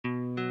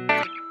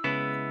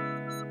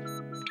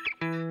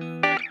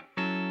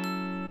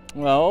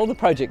Well, all the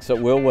projects that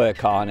we'll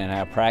work on in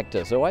our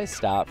practice always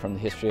start from the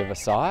history of a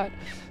site.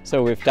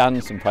 So we've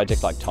done some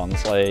projects like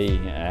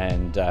Tonsley,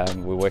 and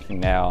we're working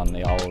now on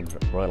the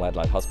old Royal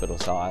Adelaide Hospital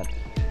site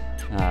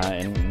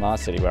in my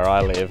city where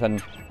I live.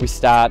 And we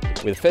start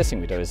with, the first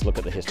thing we do is look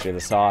at the history of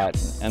the site.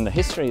 And the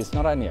history is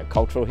not only a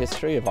cultural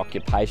history of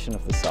occupation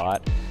of the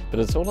site, but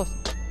it's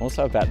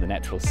also about the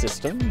natural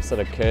systems that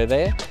occur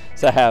there.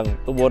 So how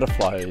the water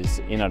flows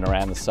in and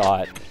around the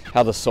site,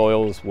 how the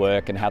soils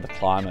work and how the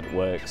climate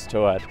works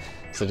to it.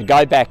 So to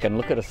go back and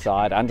look at a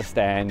site,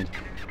 understand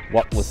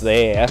what was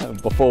there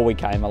before we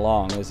came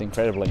along is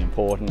incredibly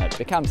important. It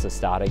becomes the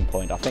starting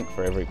point, I think,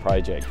 for every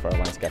project for a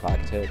landscape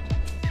architect.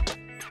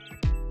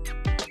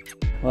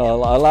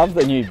 Well, I love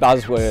the new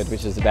buzzword,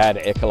 which is about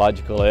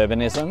ecological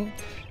urbanism.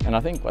 And I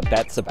think what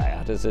that's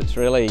about is it's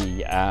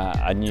really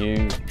a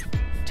new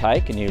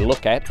take, a new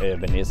look at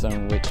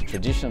urbanism, which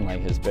traditionally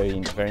has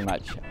been very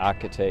much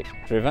architect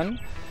driven.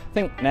 I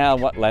think now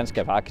what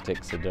landscape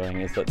architects are doing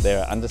is that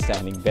they're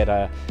understanding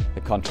better the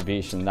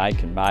contribution they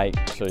can make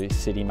to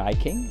city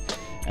making,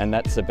 and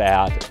that's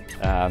about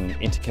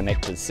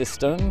interconnected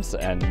systems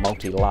and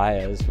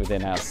multi-layers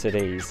within our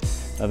cities.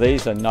 Now,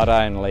 these are not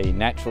only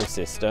natural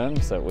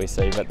systems that we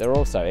see, but they're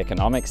also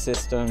economic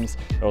systems,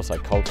 they're also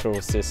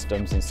cultural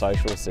systems and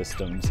social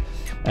systems.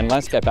 And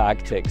landscape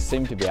architects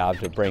seem to be able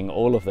to bring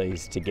all of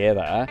these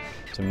together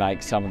to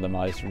make some of the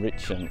most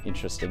rich and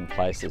interesting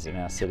places in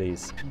our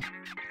cities.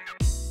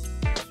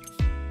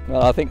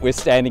 Well, I think we're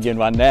standing in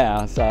one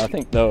now, so I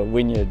think the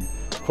Wynyard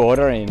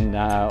Quarter in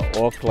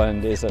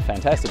Auckland is a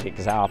fantastic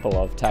example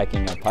of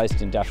taking a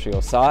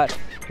post-industrial site,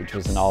 which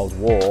was an old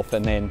wharf,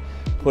 and then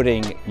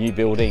putting new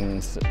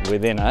buildings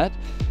within it.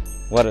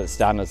 What it's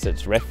done is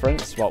it's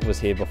referenced what was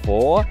here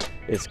before.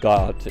 It's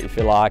got, if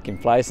you like, in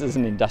places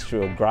an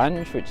industrial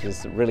grunge, which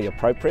is really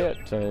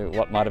appropriate to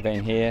what might have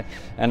been here,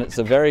 and it's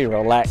a very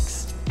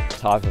relaxed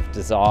type of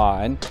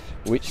design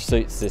which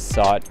suits this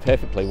site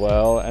perfectly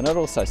well, and it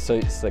also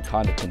suits the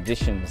kind of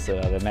conditions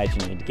that I'd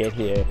imagine you'd get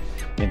here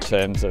in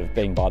terms of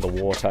being by the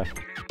water.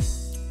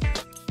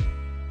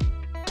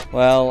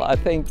 Well, I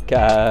think,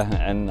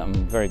 and I'm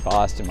very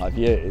biased in my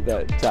view,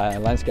 that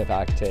landscape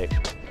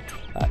architects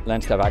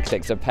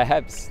are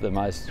perhaps the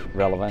most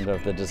relevant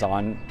of the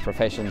design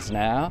professions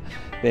now.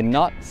 They're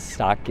not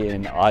stuck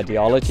in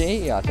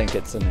ideology. I think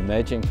it's an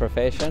emerging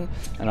profession,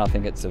 and I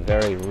think it's a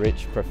very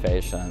rich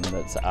profession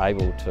that's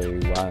able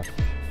to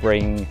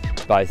bring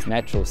both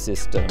natural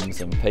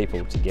systems and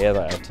people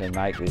together to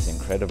make these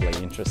incredibly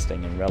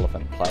interesting and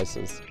relevant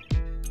places.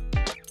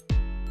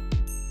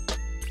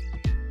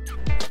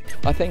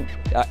 I think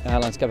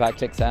landscape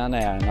architects are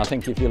now, and I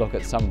think if you look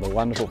at some of the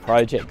wonderful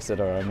projects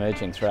that are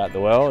emerging throughout the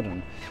world,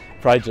 and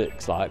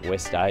projects like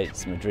West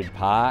 8's Madrid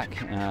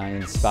Park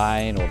in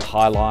Spain, or the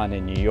High Line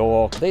in New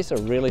York, these are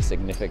really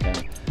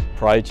significant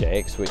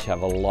projects which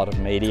have a lot of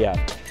media.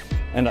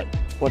 And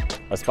what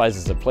I suppose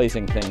is a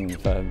pleasing thing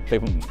for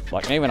people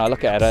like me when I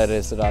look at it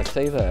is that I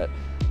see that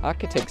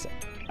architects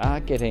are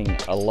getting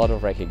a lot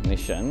of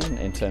recognition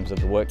in terms of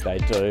the work they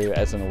do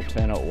as an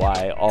alternate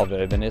way of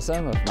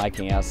urbanism, of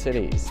making our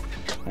cities.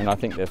 And I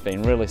think they've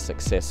been really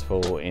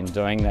successful in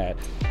doing that.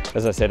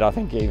 As I said, I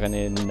think even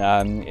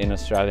in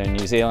Australia and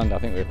New Zealand, I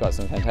think we've got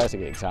some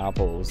fantastic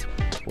examples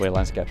where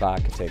landscape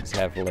architects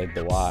have led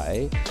the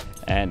way,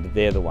 and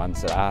they're the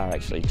ones that are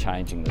actually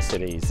changing the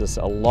cities. There's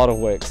a lot of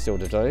work still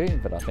to do,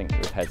 but I think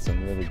we've had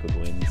some really good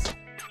wins.